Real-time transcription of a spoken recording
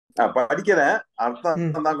படிக்கிறேன்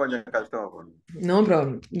அர்த்தம் தான் கொஞ்சம் கஷ்டமா போகுது. No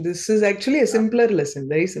problem. This is actually a simpler lesson,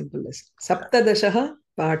 very simple lesson. Saptadashaha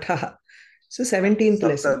Pathaha. So 17th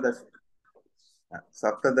lesson. सप्तदश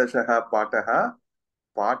सप्तदशः पाठः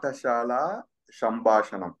पाठशाला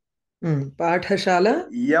सम्भाषणम् Pathashala,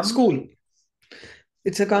 इयं school.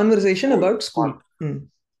 It's a conversation school about school.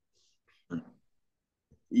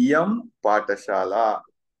 इयं पाठशाला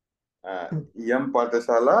इयं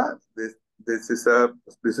पाठशाला this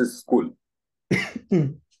is school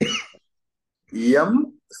इयं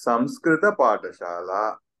संस्कृत पाठशाला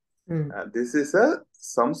this is a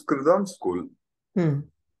संस्कृतं school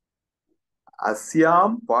अस्यां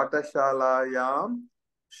पाठशालायां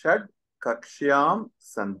 6 कक्ष्याः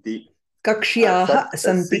सन्ति कक्ष्याः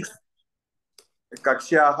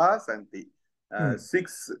सन्ति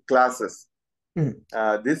 6 classes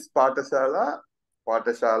this पाठशालायां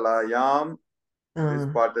this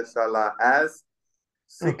पाठशाला has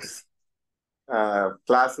 6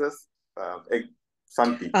 classes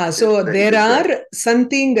santi so there are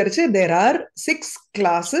santi there are 6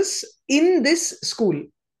 classes in this school.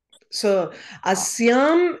 So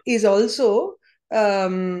asyam is also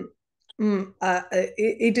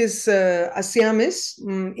it is asyam is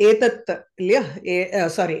etat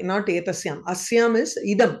sorry, not etasyam, asyam is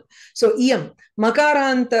idam. So iyam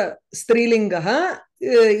makaranta strilingaha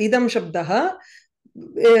idam shabdaha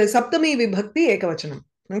saptami vibhakti ekavachanam.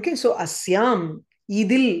 Okay, so asyam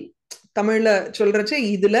idil தமிழ்ல சொல்றச்சே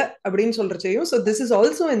இதுல அப்படின்னு சொல்றச்சேயும் so this is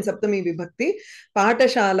also in saptami vibhakti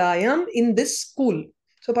pathashalayam in this school.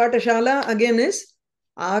 So pathashala again is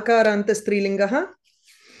akaranta strilingaha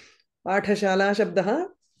pathashala shabdaha.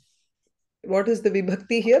 What is the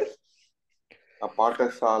vibhakti here?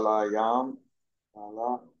 pathashalayam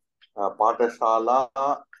pathashala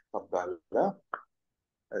shabda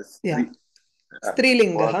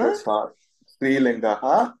strilingaha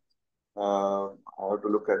strilingaha I have to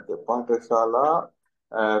look at the pathashala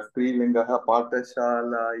strilingaha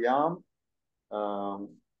pathashalayam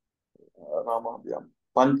ramabhyam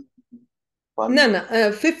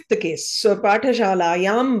no fifth case. So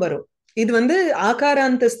pathashalayam varum இது வந்து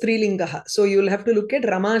ஆகாராந்த ஸ்திரீலிங்கஹ. So you will have to look at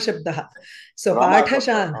rama shabdaha. So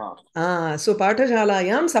so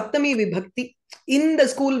pathashalayam saptami vibhakti in the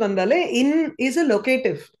school vandale in is a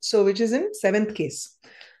locative, so which is in 7th case.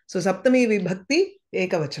 So saptami vibhakti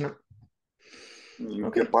ekavachanam.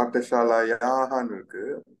 Okay, pathashalayaha irukku,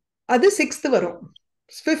 adu 6th varum.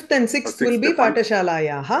 5th and 6th will be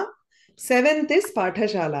pathashalayaha, 7th is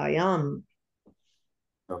pathashalayam.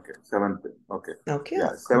 Okay, 7th. Okay. Yeah,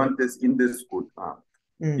 cool. 7th is in this school.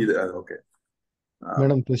 Okay.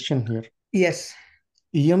 Madam, question here. Yes.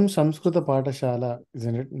 Iyam Samskrita Pathashala is a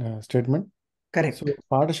statement. Correct. So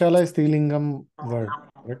Pathashala is Strilingam word,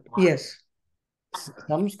 correct? Yes.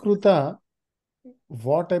 Samskrita,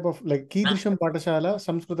 what type of, like Kidrisham Pathashala,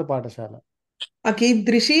 Samskrita Pathashala?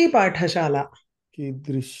 Kidrishi Pathashala.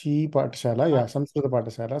 Kidrishi Pathashala, yeah, Samskrita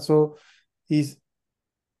Pathashala. So is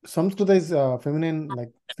Samskrita is feminine,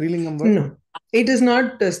 like Strilingam word? No, it is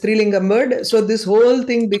not a Strilingam word. So this whole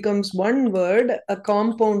thing becomes one word, a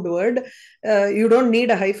compound word. You don't need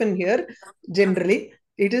a hyphen here, generally.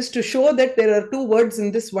 It is to show that there are 2 words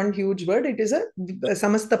in this one huge word. It is a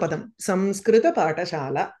samasta padam, Samskrita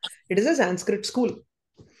Pathashala. It is a Sanskrit school.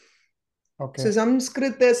 Okay. So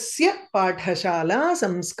Sanskritasya Pathashala,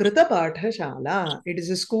 Samskrita Pathashala. It is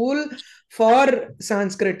a school for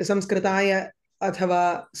Sanskrit, Samskritaya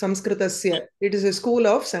athava Samskritasya. It is a school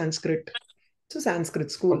of Sanskrit. So Sanskrit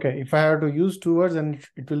school. Okay, if I have to use 2 words, then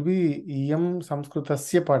it will be Iyam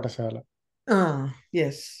Samskritasya Pathashala.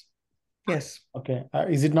 Yes. Yes. Okay.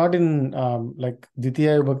 Is it not in like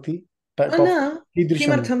Ditiya Vibhakti type of Kidrisham?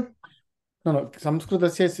 Kimartham? No.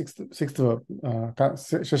 Samskritasya is 6th verb.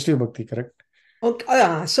 Shashti Vibhakti, correct?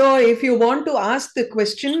 Okay. So if you want to ask the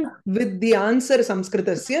question with the answer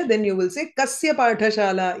Samskritasya, then you will say Kasya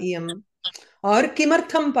Pathashala iyam or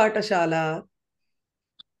Kimartham Pathashala.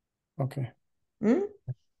 Okay.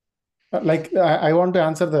 Like I want to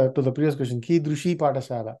answer to the previous question. Kidrishi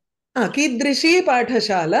Pathashala. Kidrishi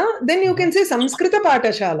Pathashala. Then you can say Samskrita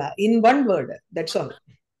Pathashala in one word. That's all.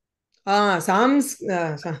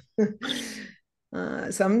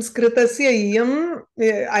 Samskritasya iyam.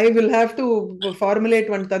 I will have to formulate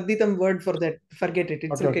one tadditam word for that. Forget it.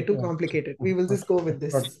 It's okay. Too complicated. We will just go with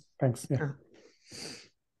this. Thanks. Yeah.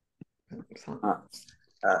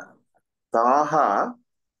 Taha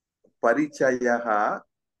परिचयः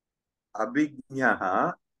अभिज्ञः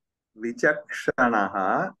विचक्षणः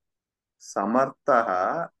समर्थः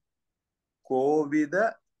कोविद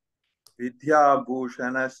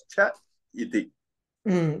विद्याभूषणश्च इति.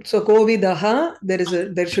 So kovidaha,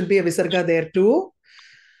 there should be a visarga there too.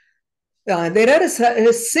 There are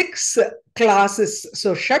 6 classes.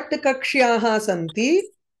 So Shat Kakshyaha Santi,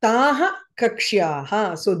 Taha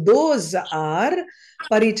Kakshyaha. So those are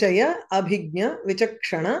Parichaya, Abhignya,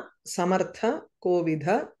 Vichakshana, Samartha,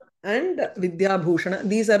 Kovidha, and Vidyabhushana.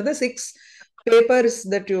 These are the 6 papers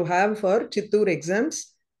that you have for Chittur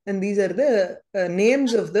exams. And these are the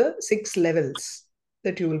names of the 6 levels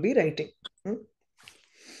that you will be writing.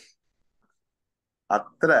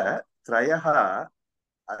 Atra Trayaha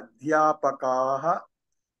Adhyapakaha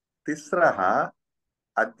Tisraha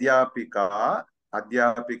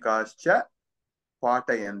Adhyapikascha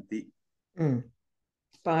Patayanti.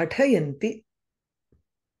 Pathayanti.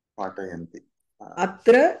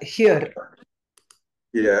 Atra, here.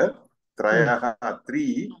 Here, Trayaha,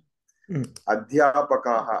 3,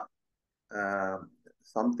 Adhyapakaha,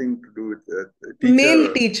 something to do with teacher.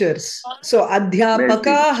 Male teachers. So,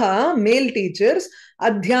 Adhyapakaha, male teachers.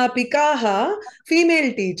 Adhyapikaha,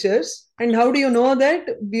 female teachers. And how do you know that?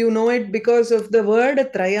 You know it because of the word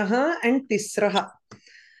Trayaha and Tisraha.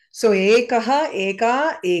 So, Ekaha,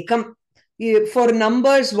 Eka, Ekam. For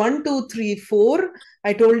numbers 1, 2, 3, 4,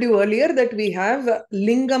 I told you earlier that we have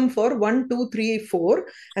lingam for 1, 2, 3, 4.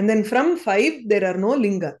 And then from 5, there are no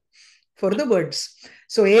linga for the words.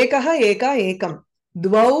 So, Ekaha, Eka, Ekam.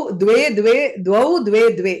 Dvau, Dve, Dve, Dvau,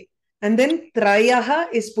 Dve, Dve. And then Trayaha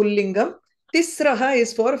is pullingam. Tisraha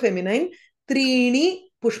is for feminine. Trini,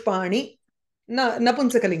 Pushpani,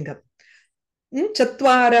 Napunsakalingam.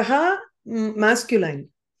 Chatvaraha, masculine.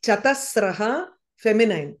 Chatasraha,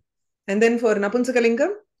 feminine. And then for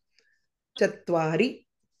Napunsakalingam, Chatvari.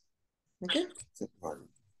 Okay? Chatvari.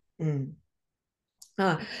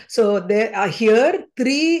 So there are here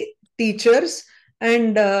 3 teachers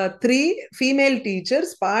and 3 female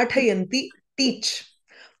teachers. Pathayanti, teach.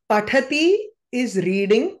 Pathati is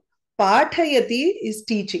reading. Pathayati is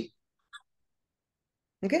teaching.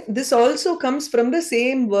 Okay? This also comes from the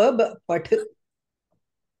same verb, path.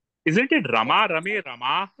 Isn't it Rama, Rame,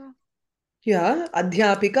 Rama? Yeah,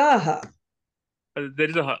 Adhyapikaha. There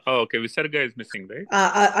is a... Oh, okay, Visarga is missing, right?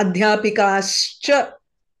 Adhyapikascha.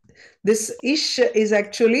 This ish is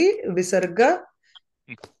actually Visarga.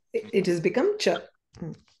 It has become cha.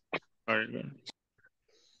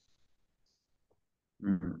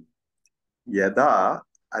 Yada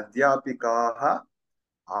Adhyapikaha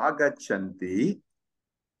Agachanti,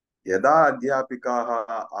 Yada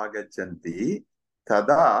Adhyapikaha Agachanti,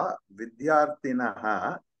 Tada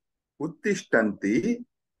Vidyartinaha Uttishtanti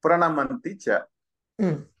Pranamanti cha.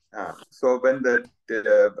 So when the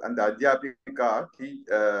Adhyapika,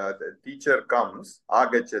 the teacher comes,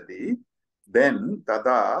 Agachati, then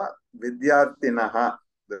Tada Vidyartinaha,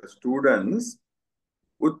 the students,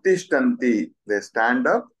 Uttishtanti, they stand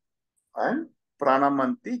up and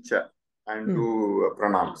Pranamanti cha, and do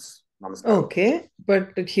pranams. Namaskar. Okay,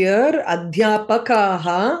 but here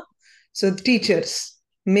Adhyapakaha, so teachers,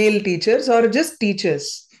 male teachers or just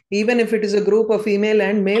teachers. Even if it is a group of female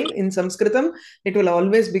and male in Sanskritam, it will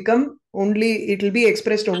always become only, it will be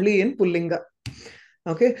expressed only in Pullinga.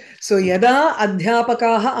 Okay, so Yada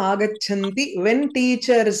Adhyapakaha Agachanti, when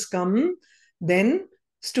teachers come, then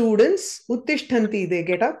students Uttishtanti, they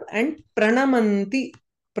get up, and Pranamanti.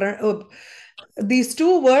 These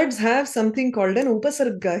 2 words have something called an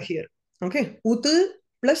upasarga here. Okay, Ut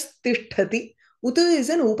plus Tishthati. Ut is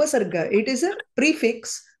an upasarga. It is a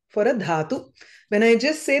prefix for a dhatu. When I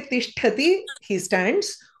just say Tishthati, he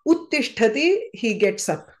stands. Uttishthati, he gets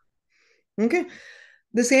up. Okay.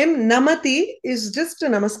 The same Namati is just a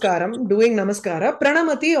namaskaram, doing namaskara.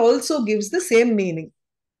 Pranamati also gives the same meaning.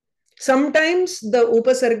 Sometimes the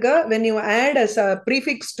upasarga, when you add as a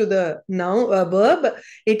prefix to the verb,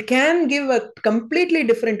 it can give a completely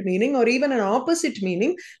different meaning or even an opposite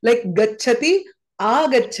meaning, like gacchati,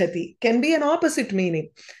 agacchati can be an opposite meaning.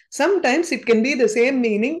 Sometimes it can be the same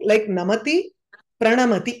meaning, like namati,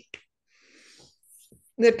 pranamati.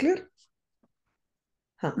 Is that clear?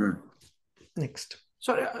 Next.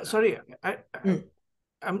 Sorry. I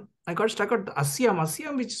got stuck at asyam.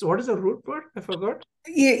 Asyam, what is the root word? I forgot.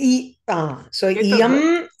 So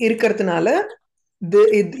iyam irkarthanala,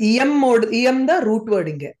 iyam the root word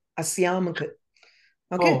inge asyamukku.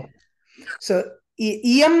 Okay. So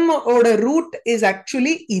iyam oda root is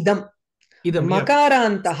actually idam.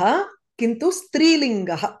 Makarantaha kintu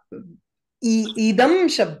strilingaha. Idam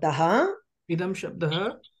shabdaha.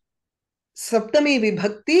 Saptami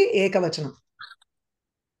vibhakti ekavachanam.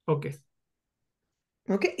 Okay.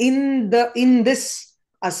 Okay, in this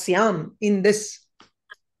asyam, in this.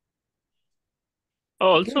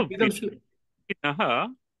 Also,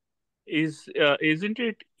 isn't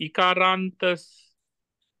it ikarantas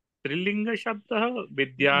Strilinga shabda?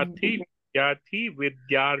 Vidyarthi, Vidyarthi,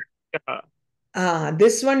 Vidyarthi.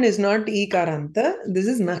 This one is not ikaranta. This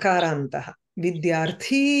is nakarantah.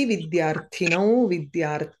 Vidyarthi, vidyarthinau,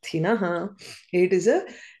 vidyarthinaha. It is a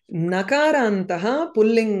nakarantaha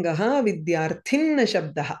pullingaha vidyarthin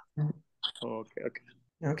shabdaha. Okay, okay.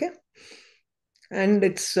 Okay. And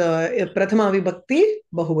it's prathama vibhakti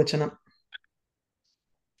bahuvachanam.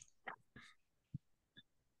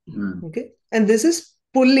 Okay. And this is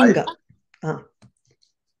pullinga.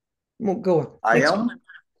 Go on.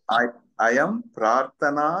 I am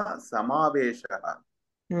prarthana samaveshaha.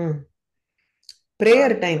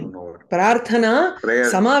 Prayer time. Prarthana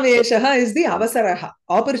samaveshaha is the avasaraha,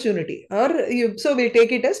 opportunity. Or so we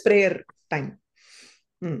take it as prayer time.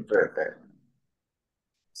 Prayer time.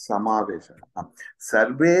 Samaveshaha.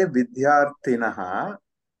 Sarve vidyarthinaha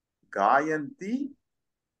gayanti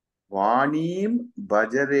vanim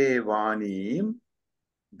bhajare vanim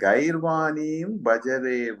gairvanim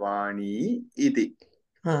bhajare vani iti.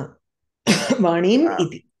 Vanim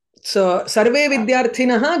iti. So sarve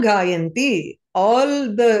vidyarthinaha gayanti.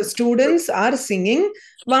 All the students are singing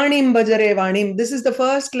vanim bhajare vanim. This is the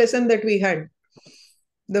first lesson that we had.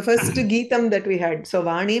 The first Geetam that we had. So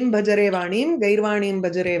vanim bhajare vanim gairvanim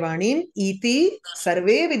bhajare vanim iti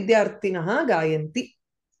sarve vidyarthinaha gayanti.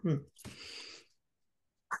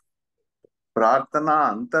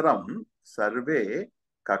 Prarthana antaram sarve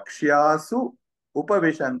kakshyasu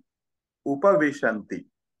upavishanti.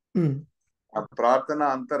 Prarthana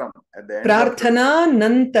antaram. At the end Prarthana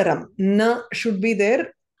nantaram. Na should be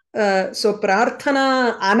there. So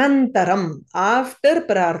prarthana anantaram. After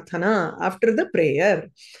prarthana, after the prayer.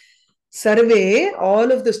 Sarve,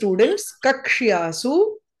 all of the students,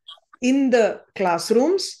 kakshyasu, in the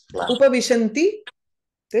classrooms, upavishanti,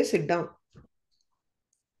 they sit down.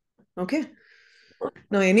 Okay.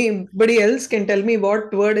 Now, anybody else can tell me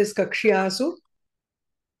what word is kakshyasu?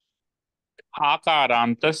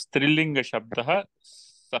 आकारांत स्त्रीलिंग शब्दः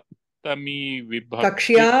सप्तमी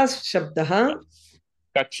विभक्ति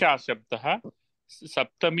कक्ष्या शब्दः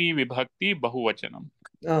सप्तमी विभक्ति बहुवचनम.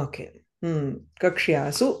 Okay.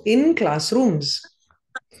 Kakshyasu, in classrooms.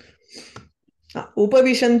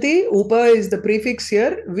 Upavishanti, upa is the prefix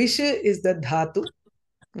here, vish is the dhatu.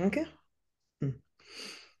 Okay.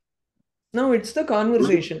 Now it's the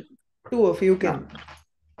conversation. Two of you can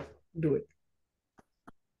do it.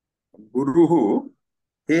 Guruhu,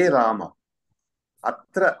 he Rama,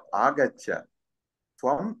 atra agaccha,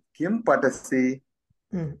 tvam kim patasi?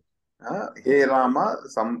 He Rama,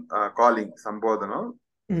 calling, sambodhanam.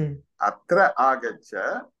 Atra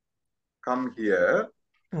agaccha, come here.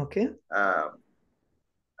 Okay.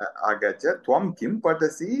 Agaccha, tvam kim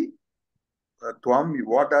patasi? Tvam,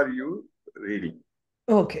 what are you reading?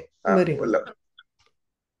 Okay. Very good.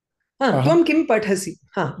 Tvam kim pathasi?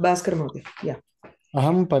 Bhaskar Mohdaya. Yeah.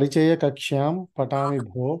 Aham parichaya kaksham patami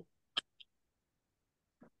bho.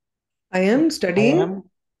 I am studying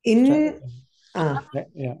Aham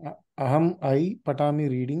I patami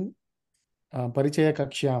reading parichaya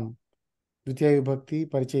kaksham. Dvitiya vibhakti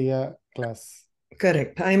parichaya class.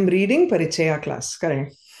 Correct. I am reading parichaya class.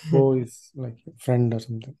 Correct. Bho is like friend or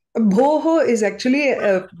something. Bhoho is actually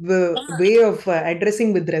a way of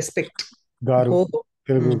addressing with respect. Garu.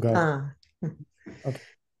 Garu. Okay.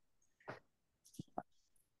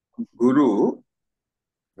 Guru,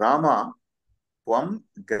 Rama, tvam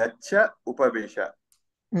gaccha upavisha.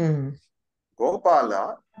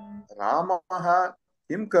 Gopala, Ramaha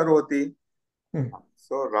kim karoti?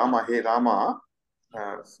 So Rama, hey Rama,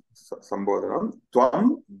 sambodhanam,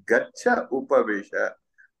 tvam gaccha upavisha.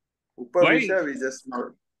 Upavisha, we just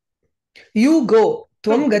know. You go.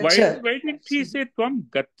 Tvam gaccha. Why did he say tvam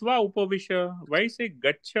gatva upavisha? Why say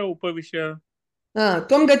gaccha upavisha?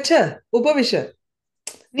 Tvam gaccha upavisha.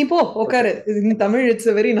 Nee po, okare. In Tamil, it's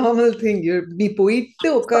a very normal thing. You nee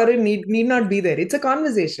poittu okare need not be there. It's a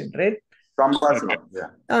conversation, right? Sambhashanam,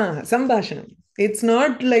 yeah. Sambhashanam. It's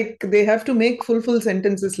not like they have to make full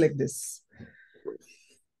sentences like this.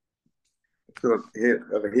 So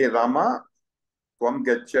hey Rama, tvam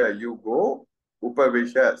gaccha, you go,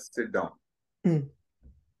 upavisha, sit down.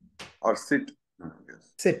 Or sit.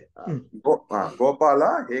 Yes. Sit.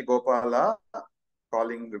 Gopala, hey Gopala,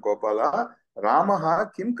 calling Gopala,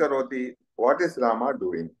 Ramaha kim karoti? What is Rama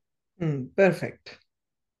doing? Perfect.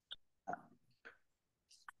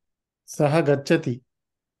 Saha gacchati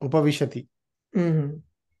upavishati.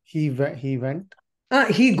 He went.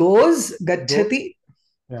 He goes, gacchati,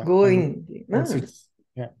 going. And sits.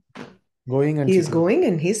 Yeah. Going and he is going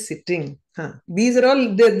and he's sitting. These are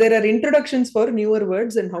all, there are introductions for newer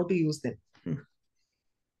words and how to use them.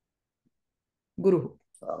 Guruhu.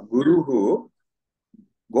 Guruhu,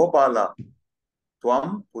 Gopala,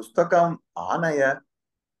 tvam pustakam anaya.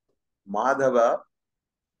 Madhav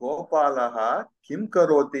गोपालः किं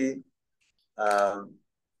करोति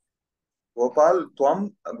गोपाल त्वं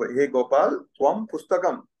हे गोपाल त्वं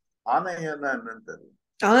पुस्तकम् आनयन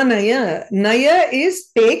Anaya. Naya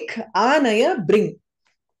is take. Anaya bring.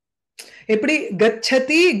 எப்படி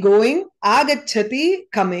gachati going, agachati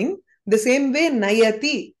coming. The same way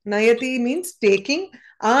nayati. Nayati means taking.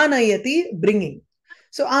 Anayati bringing.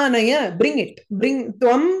 So anaya, bring it. Bring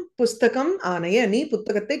tvam pustakam anaya. Nee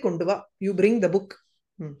puttakatte kondu va. You bring the book.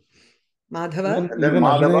 Madhava. Even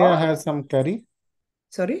Madhava Abhinaya has some carry.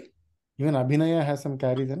 Sorry. Even Abhinaya has some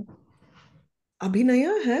carry then.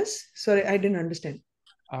 Abhinaya has. Sorry, I didn't understand.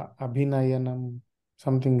 Abhinayanam,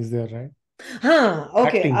 something is there, right?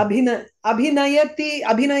 Okay. Acting.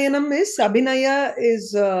 Abhinayanam is Abhinaya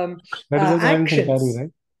is That is also having some carry, actions,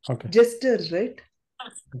 right? Okay. gestures, right?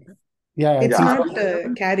 Okay. Yeah, It's think not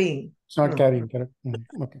so. carrying. It's not No. carrying, correct?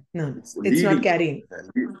 Okay. No, it's it's not leading. carrying. It's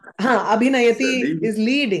Abhinayati leading. is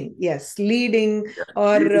leading. Yes, leading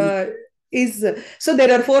or Leading. is. So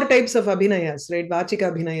there are 4 types of abhinayas, right? Vachika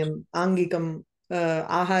abhinayam, angikam,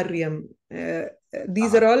 aharyam.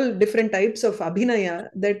 These are all different types of abhinaya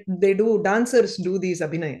that they do. Dancers do these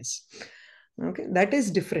abhinayas. Okay, that is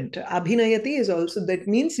different. Abhinayati is also, that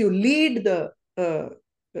means you lead the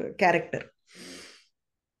character.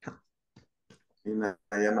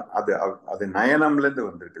 அது நயனம்ல இருந்து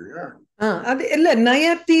வந்திருக்கு இல்லையா? அது இல்ல,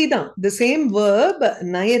 நயத்தி தான். The same verb,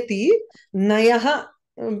 நயத்தி, நயஹ,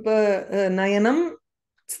 நயனம்,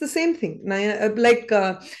 it's the same thing. Like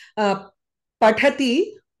pathati,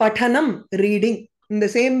 pathanam, reading. In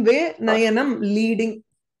the same way, nayanam, leading.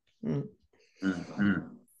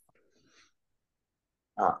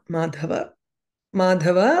 Madhava.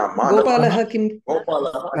 Gopalaha kim?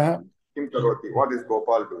 Gopalaha kim karoti? What is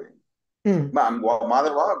Gopal doing?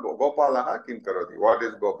 Madhava Gopalaha kim karoti? What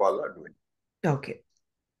is Gopala doing? Okay.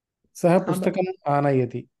 Saha pustakam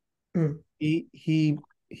anayati. He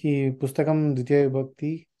pustakam dvitiya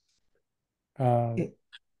vibhakti.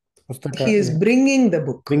 He is bringing the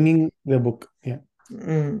book. Bringing the book, yeah.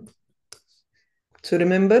 So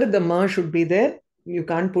remember, the ma should be there. You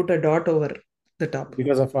can't put a dot over the top.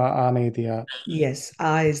 Because of anayati. Yes,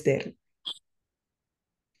 a is there.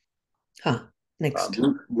 Next.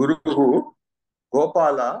 Guruhu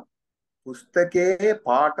Gopala pustake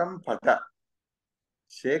patam patha.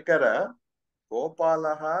 Shekhara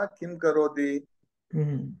Gopalaha kim karoti?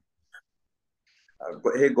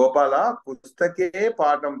 Hey Gopala, pustake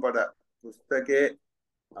patam pada.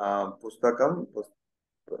 Pustakam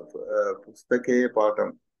pustake patam.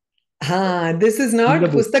 This is not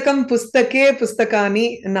pustakam pustake pustakani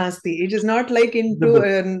nasti. It is not like in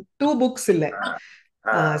two books.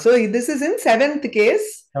 So this is in 7th case.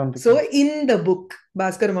 So in the book,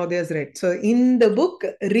 Bhaskar Mahodaya is right. So in the book,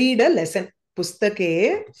 read a lesson.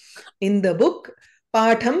 Pustake, in the book,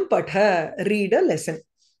 patham patha, read a lesson.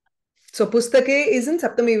 So pustake is in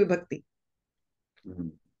Saptami Vibhakti.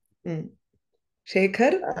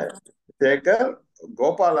 Shekhar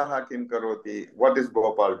Gopalaha kim karoti? What is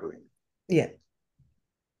Gopal doing? Yeah.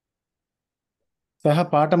 Saha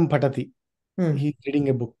patam patati. He's reading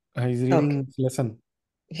a book. He's reading a lesson.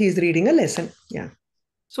 He's reading a lesson. Yeah.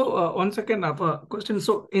 So one second, question.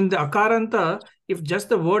 So in the akaranta, if just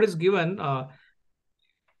the word is given,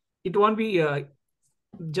 it won't be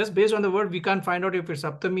just based on the word. We can't find out if it's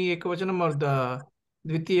saptami ekavachanam or the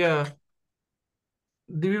dvitiya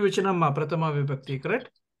divivachanam pratama vibhakti, correct?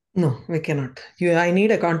 No, we cannot. I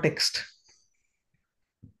need a context.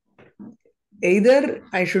 Either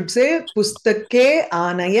I should say pustake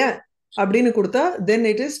anaya abdinu kudutha, then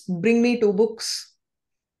it is bring me 2 books.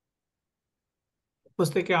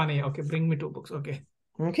 Pustake anaya. Okay, bring me 2 books. Okay.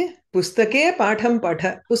 Pustake patham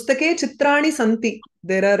patha. Pustake chitrani santi.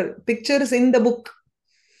 There are pictures in the book.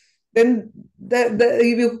 Then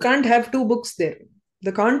you can't have 2 books there.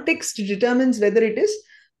 The context determines whether it is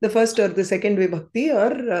the first or the second vibhakti or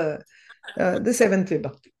the 7th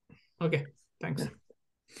vibhakti. Okay, thanks.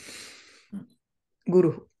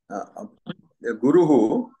 Guruhu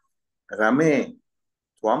Rame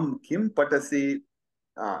Tvam kim patasi?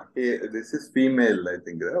 This is female, I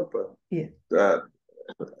think. Yeah.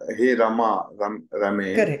 Hey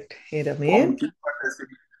Rame. Correct. Hey Rame. Tvam kim patasi?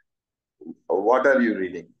 What are you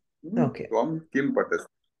reading? Okay. Tvam kim patasi?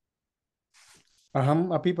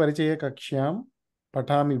 Aham api parichaya kakshyam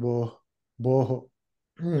patami boho.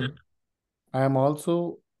 I am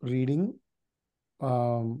also reading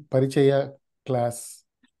parichaya class.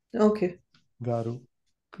 Okay. Garu.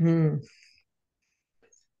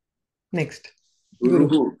 Next.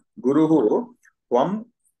 Guruhu Tvam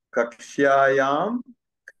kakshayam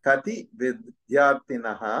kati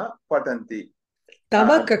vidyarthinaha patanti.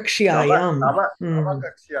 Tava Tava Kakshayam.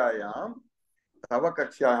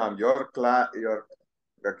 Kakshyayam, your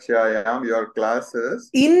Kakshayam, your classes.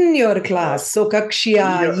 In your class. So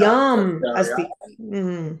Kakshayam asti.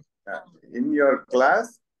 In your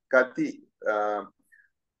class, Kati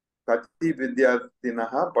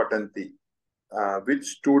Vidyarthinaha Patanti. Which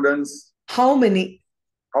students? How many?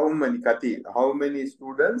 How many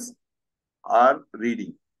students are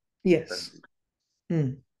reading? Yes.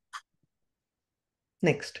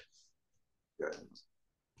 Next.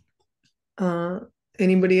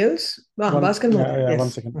 Anybody else? Bhaskar Mahoday. Yes. 1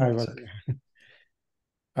 second. I was.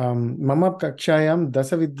 Mama kakshayam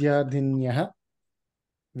dasa vidyardhinyah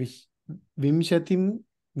vimshatihi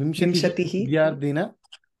vidyardhina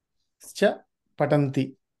cha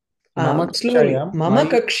patanti. Mama Slowly. kakshayam, Mama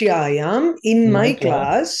kakshayam, in my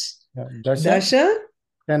class, dasha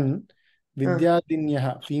 10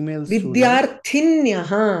 vidyardhinyah, female students.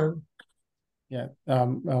 Vidyarthinyah. Yeah.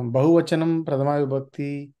 Bahuvachanam pradhama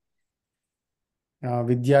vibhakti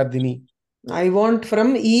vidyardhini. I want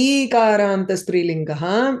from Ikaranta Strilinga.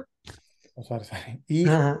 Oh, sorry.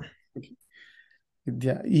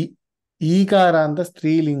 Ikaranta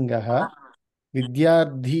Strilinga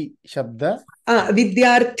Vidyardhi Shabda.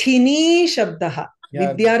 Vidyarthini Shabdaha.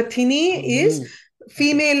 Yeah. Vidyarthini is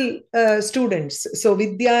female students. So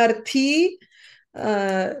Vidyarthi,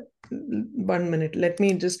 1 minute. Let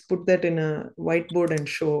me just put that in a whiteboard and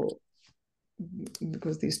show,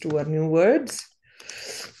 because these two are new words.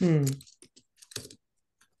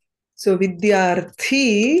 So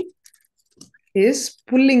Vidyarthi is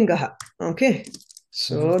Pullingaha. Okay.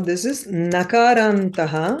 So this is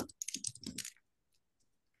Nakarantaha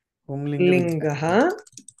Lingaha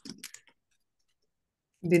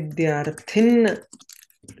Vidyarthin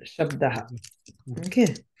Shabdaha.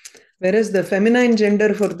 Okay. Whereas the feminine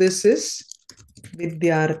gender for this is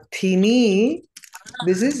Vidyarthini.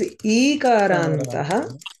 This is Ikarantaha,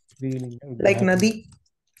 like Nadi,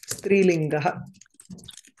 Strilingaha.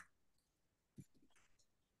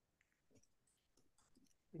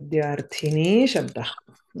 Vidyarthini Shabda.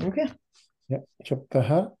 Okay. Yeah.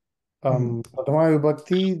 Shabdaha. Pradhama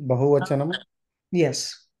vibhakti bahuvachanam.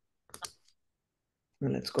 Yes.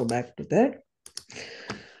 Well, let's go back to that.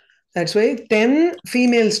 That's why 10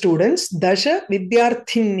 female students, Dasha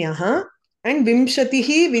Vidyarthinyaha and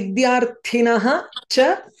Vimshatihi Vidyarthinaha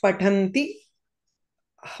cha Patanti.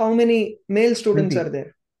 How many male students 20. are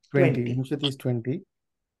there? 20. Vimshati is 20.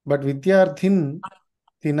 But Vidyarthina,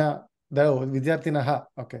 Vidyarthinaha.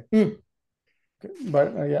 Okay. But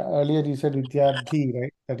earlier you said Vidyarthi,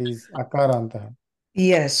 right? That is Akaranta.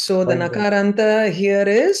 Yes. So the Nakaranta here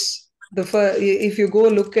is if you go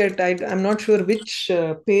look at, I'm not sure which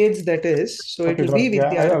page that is. So it will be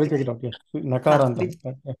Vidyarthi. I will check it out. Yes. Nakaranta.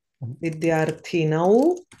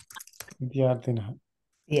 Vidyarthinau. Vidyarthinaha.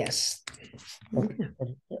 Yes. Okay.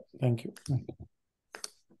 Thank you.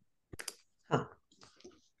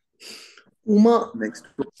 Uma. Next.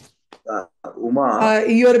 Uma.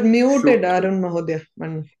 You're muted, Arun Mahodaya.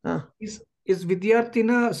 Is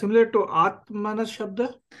Vidyarthina similar to Atmana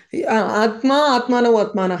Shabda? Atma, Atmano,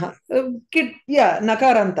 Atmanaha. Yeah,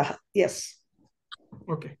 Nakarantaha. Yes.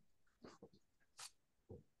 Okay.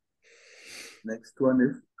 Next one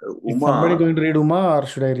is Uma. Is somebody going to read Uma or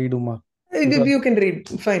should I read Uma? Because you can read.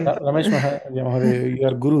 Fine. Ramesh Mahodaya, you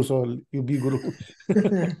are Guru, so you be Guru.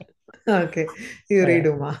 Okay. You read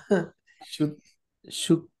Uma.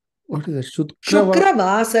 What is it?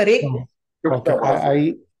 Shukravasare.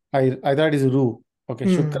 Okay. I thought it is Ru. Okay.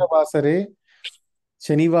 Shukravasare,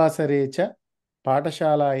 Shanivasare cha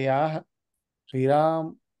Patashalayah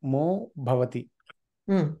Viramo Bhavati.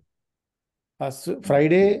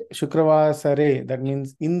 Friday, Shukravasare, that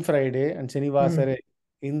means in Friday, and Shanivasare,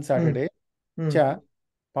 in Saturday. Cha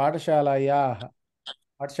Patashalayah.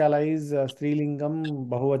 Patashala is Strilingam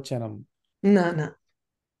Bahuvachanam. No.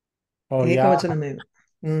 Oh, Ekavachanam.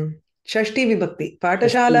 Shashti Vibhakti.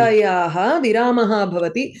 Patashalayaha Viramaha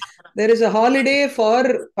Bhavati. There is a holiday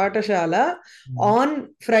for Patashala on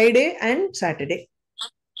Friday and Saturday.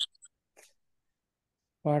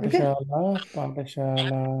 Patashala.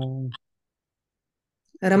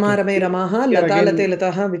 Rama Rame Ramaha, Lata Late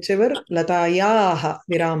Lataha, whichever, Latayaha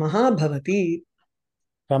Viramaha Bhavati.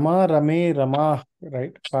 Rama Rame Rama,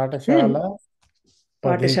 right? Patashala.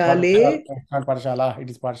 Patashale. Not Patashala, it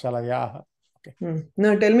is Patashala, yeah. Okay.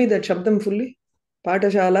 Now tell me that Shabdam fully.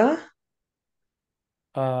 Patashala.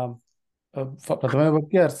 Prathama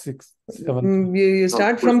Vibhakti or 6th, 7th? You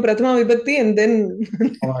start from Prathama Vibhakti and then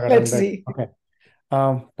let's see. Okay.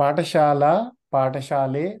 Patashala,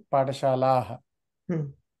 Patashale, Patashalah.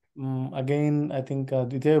 Again, I think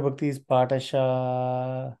Dvitiya Vibhakti is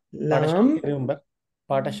Patasha. Lam. Remember?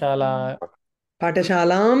 Patashala,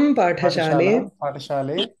 Patashalam, Patashale,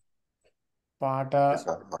 Patashale,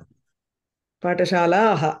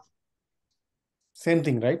 Patashalaha. same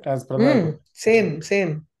thing, right? As Pradhana. Same.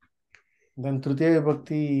 Then Tritiya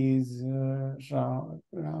Vibhakti is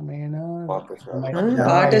Ramena.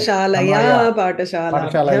 Patashalaya,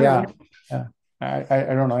 Patashalabhyam. Yeah.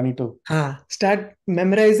 I don't know. I need to. Start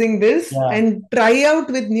memorizing this and try out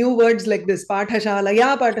with new words like this.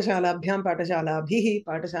 Patashalaya, Patashalabhyam, Patashalabhihi,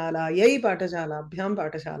 Patashalayai, Patashalabhyam,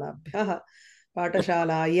 Patashalabhyah,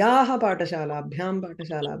 Patashalayaha, Patashalabhyam,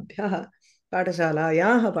 Patashalabhyah,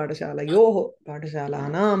 Patashalayaha, Patashalayoho,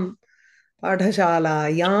 Patashalanam,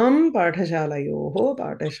 Patashalayam, Patashalayoho,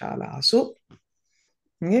 Patashalasu.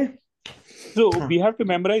 Yeah. So we have to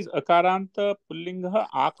memorize Akaranta Pullinga,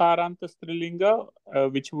 Akaranta Strilinga.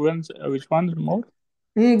 Which ones more?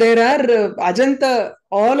 There are Ajanta,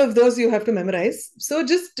 all of those you have to memorize. So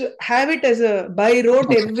just have it as a by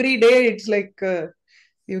rote every day. It's like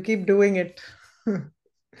you keep doing it.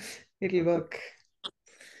 It'll work.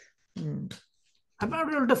 I'm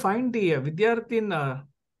not able to find the Vidyarthi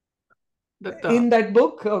in that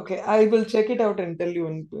book. Okay, I will check it out and tell you.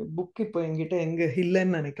 In book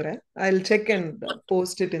I'll check and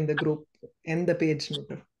post it in the group and the page.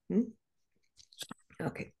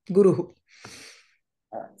 Okay, Guru.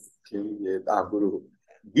 Guru.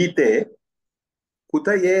 Gite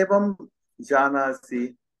kuta evam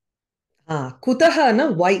janasi. Kutaha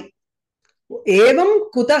na why. Evam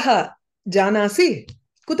kutaha janasi.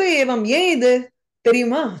 Kuta evam ye idu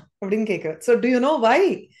theriyuma appdin kekra. So do you know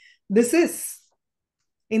why this is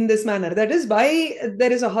in this manner? That is why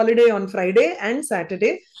there is a holiday on Friday and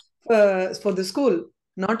Saturday for the school,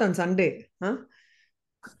 not on Sunday.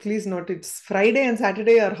 Please note, it's Friday and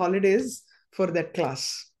Saturday are holidays for that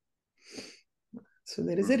class. So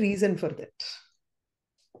there is a reason for that.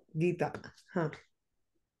 Geeta.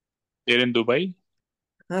 They're in Dubai.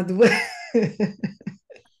 Dubai.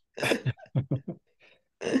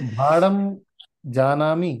 Bhadam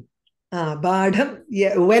Janami. Badham.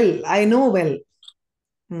 Yeah, well. I know well.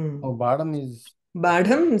 Oh, Bhadam is.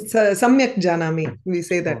 Badham Samyak Janami. We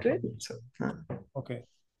say that, right? So, okay.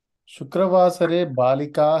 Shukravasare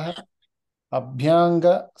Balikah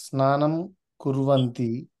Abhyanga Snanam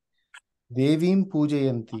Kurvanti Devim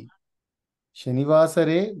Pujayanti.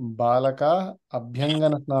 Shanivasare Balaka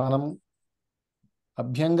Abhyanga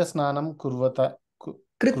Snanam Kurvata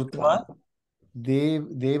Krutva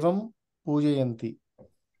Devam Pujayanti.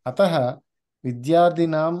 Ataha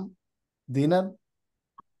Vidyardinam Dinadvayam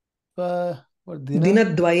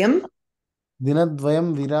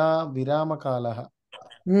Viramakalaha.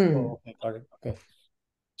 Okay, got it. Okay.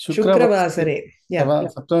 Shukravasare. Yeah.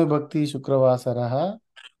 Saptami Bhakti Shukravasaraha.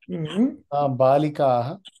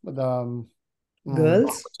 Balikaha.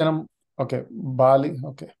 Girls. Okay. Bali.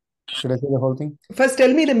 Okay. Should I say the whole thing? First,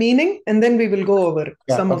 tell me the meaning, and then we will go over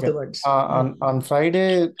some of the words. On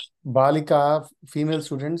Friday, Balika, female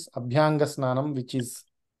students, Abhyanga Snanam, which is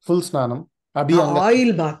full Snanam.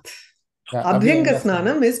 Oil bath. Yeah, Abhyanga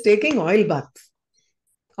Snanam is taking oil bath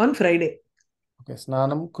on Friday. Okay,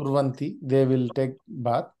 Snanam Kurvanti, they will take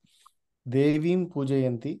bath. Devim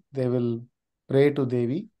Pujayanti, they will pray to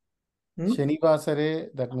Devi.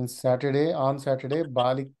 Shanivasare, that means Saturday, on Saturday,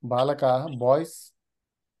 Balaka, boys,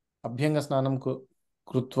 Abhyanga Snanam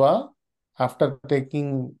Krutva, after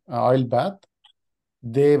taking oil bath,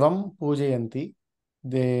 Devam Pujayanti,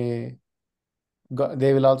 they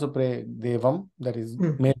will also pray Devam, that is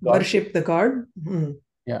male god. Worship the god.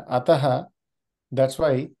 Yeah, Ataha, that's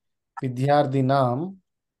why Vidyardhinam,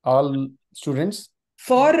 all students.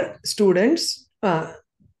 For students. Sorry.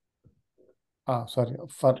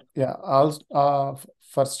 For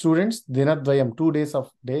students, Dinadvayam, 2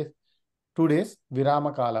 days,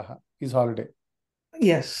 Viramakalaha is holiday.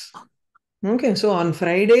 Yes. Okay, so on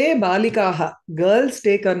Friday, Balikaha, girls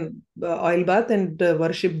take an oil bath and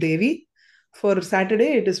worship Devi. For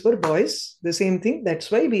Saturday, it is for boys. The same thing. That's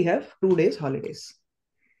why we have 2 days holidays.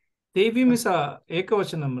 Devi is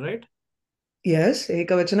Ekavachanam, right? Yes,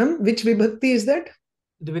 Ekavachanam. Which vibhakti is that?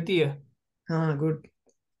 Dvitiya. Good.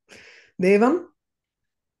 Devam?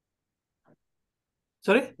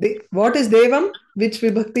 Sorry? What is Devam? Which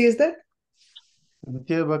vibhakti is that?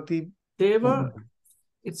 Dvitiya Bhakti. Deva,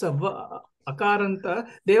 it's a Akaranta.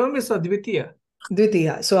 Devam is a Dvitiya.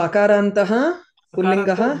 Dvitiya. So Akarantaha,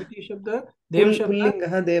 Pullingaha. Dvitiya Shabda, Deva Shabda.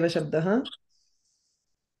 Pullingaha, Deva Shabdaha.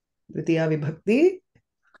 Dvitiya vibhakti.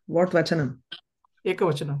 What vachanam?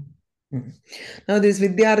 Ekavachanam. Now this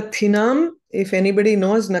Vidyarthinam, if anybody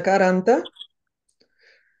knows Nakaranta,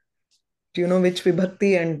 do you know which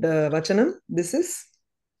vibhakti and vachanam this is?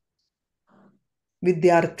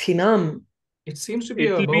 Vidyarthinam. It seems to be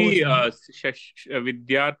It a will be bahuvachan.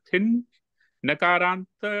 Vidyarthin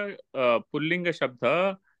Nakaranta Pullinga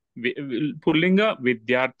Shabda Pullinga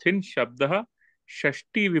Vidyarthin Shabda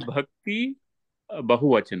Shashti Vibhakti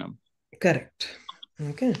Bahuvachanam. Correct.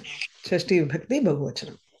 Okay. Shashti Vibhakti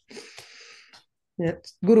Bahuvachanam.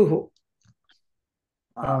 Yes. Guruhu.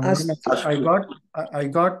 Madam, I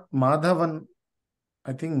got Madhavan,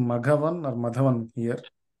 I think Maghavan or Madhavan here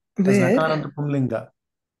as Where? Nakaranta Pullinga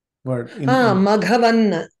word.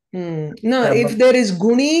 Maghavan. No, Yeah, if there is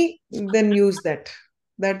Guni, then use that.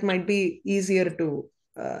 That might be easier to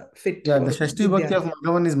fit yeah, for the Shashti Bhakti of Vidyarthi.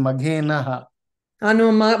 Maghavan is Maghenaha.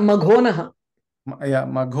 No, Maghonaha. Yeah,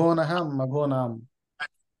 Maghonaha, Maghonam.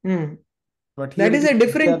 But here That it is is a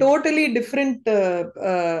different, Vidyarthi. totally different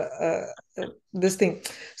this thing.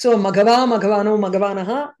 So Maghava, Maghavano,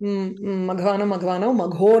 Maghavanaha, Maghavano, Maghavano,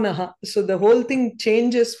 Maghonaha. So the whole thing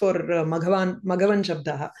changes for Maghavan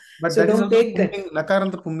Shabdaha. But So that is don't also take that.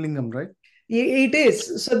 Nakaranta Pumlingam, right? It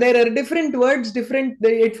is. So there are different words,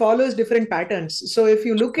 it follows different patterns. So if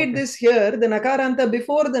you look at this here, the Nakaranta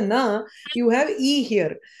before the Na, you have E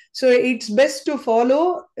here. So it's best to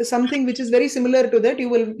follow something which is very similar to that.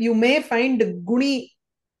 You may find Guni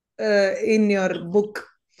in your book.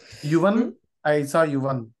 Yuvan, I saw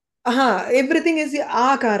Yuvan. Everything is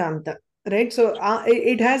Akaranta, right? So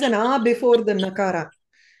it has an A before the Nakara.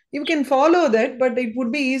 You can follow that, but it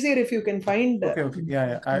would be easier if you can find. Okay.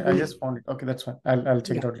 Yeah. I just found it. Okay, that's fine. I'll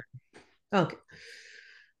check it out later. Okay.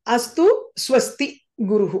 Astu swasti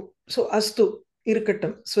guruhu. So astu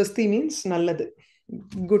irkattam. Swasti means nalladu.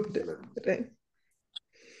 Good, right?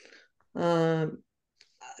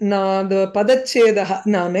 Now the padacheda.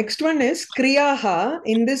 Now next one is kriyaha.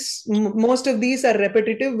 In this, most of these are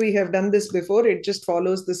repetitive. We have done this before. It just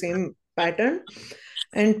follows the same pattern.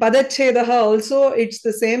 And padachedaha also, it's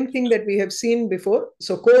the same thing that we have seen before.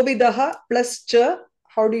 So kovidaha plus cha.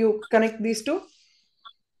 How do you connect these two?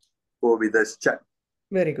 Kovidascha.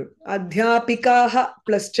 Very good. Adhyapikaha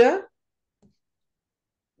plus cha.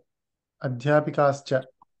 Adhyapikascha.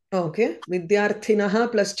 Okay.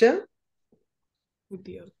 Vidyarthinaha plus cha.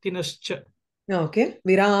 Vidyarthinascha. Okay.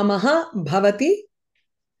 Viramaha bhavati.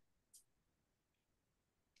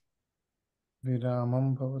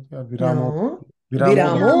 Viramam bhavati. No.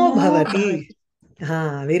 Viramo bhavati.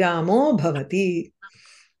 Viramo bhavati.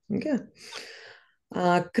 Okay.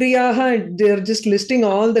 Kriyaha, they're just listing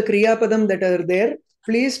all the kriya padam that are there.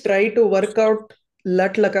 Please try to work out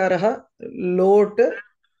lat lakaraha, lot,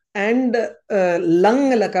 and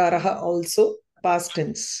lang lakaraha also, past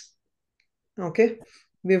tense. Okay.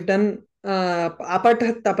 We've done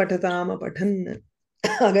apathat apatatam apathan,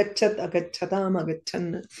 agachat agachatam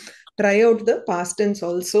agachan. Try out the past tense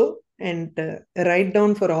also and write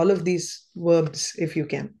down for all of these verbs if you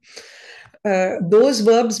can. Those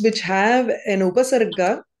verbs which have an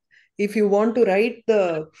upasarga, if you want to write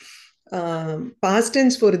the past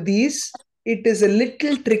tense for these, it is a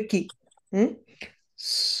little tricky.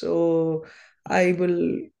 So I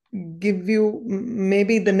will give you,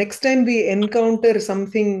 maybe the next time we encounter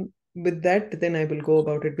something with that, then I will go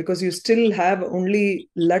about it, because you still have only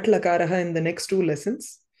lat lakaraha in the next two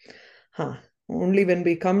lessons. Only when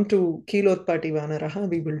we come to kilotpati vanaraha,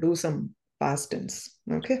 we will do some past tense.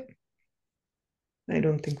 Okay. I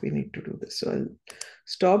don't think we need to do this. So I'll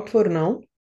stop for now.